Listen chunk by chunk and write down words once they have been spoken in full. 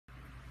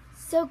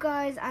So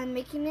guys, I'm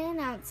making an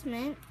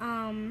announcement.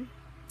 I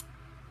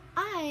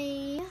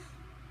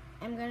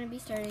am gonna be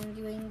starting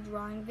doing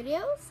drawing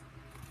videos,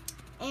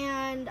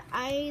 and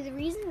the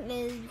reason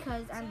is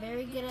because I'm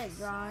very good at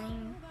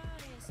drawing.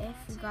 If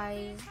you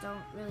guys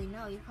don't really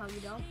know, you probably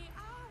don't.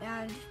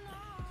 And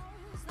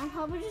I'm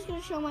probably just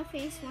gonna show my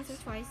face once or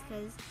twice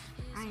because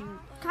I'm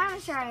kind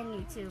of shy on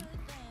YouTube.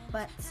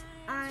 But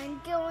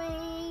I'm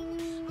going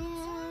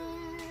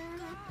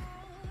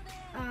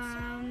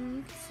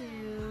to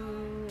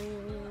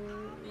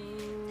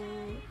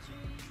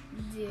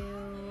do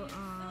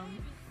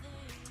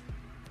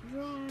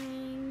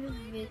drawing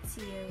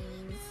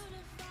videos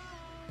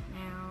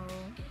now.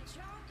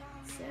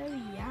 So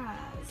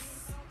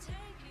yes,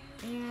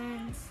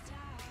 and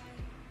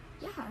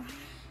yeah.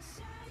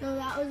 So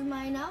that was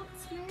my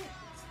announcement,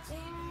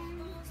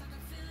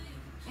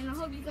 and I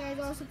hope you guys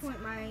all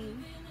support my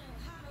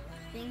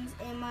things.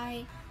 And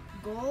my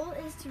goal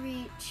is to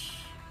reach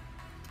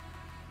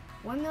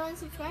 1 million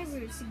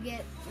subscribers to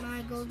get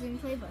my golden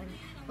play button.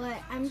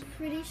 But I'm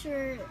pretty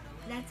sure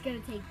that's gonna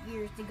take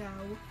years to go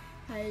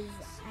because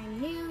I'm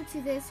new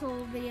to this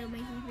whole video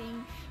making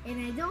thing,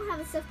 and I don't have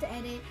the stuff to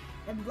edit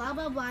and blah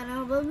blah blah.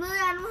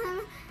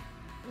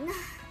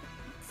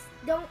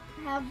 Don't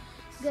have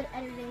good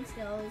editing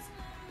skills.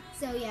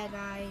 So yeah,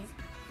 guys.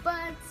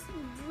 But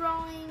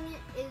drawing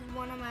is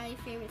one of my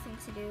favorite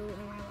things to do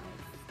in my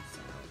life.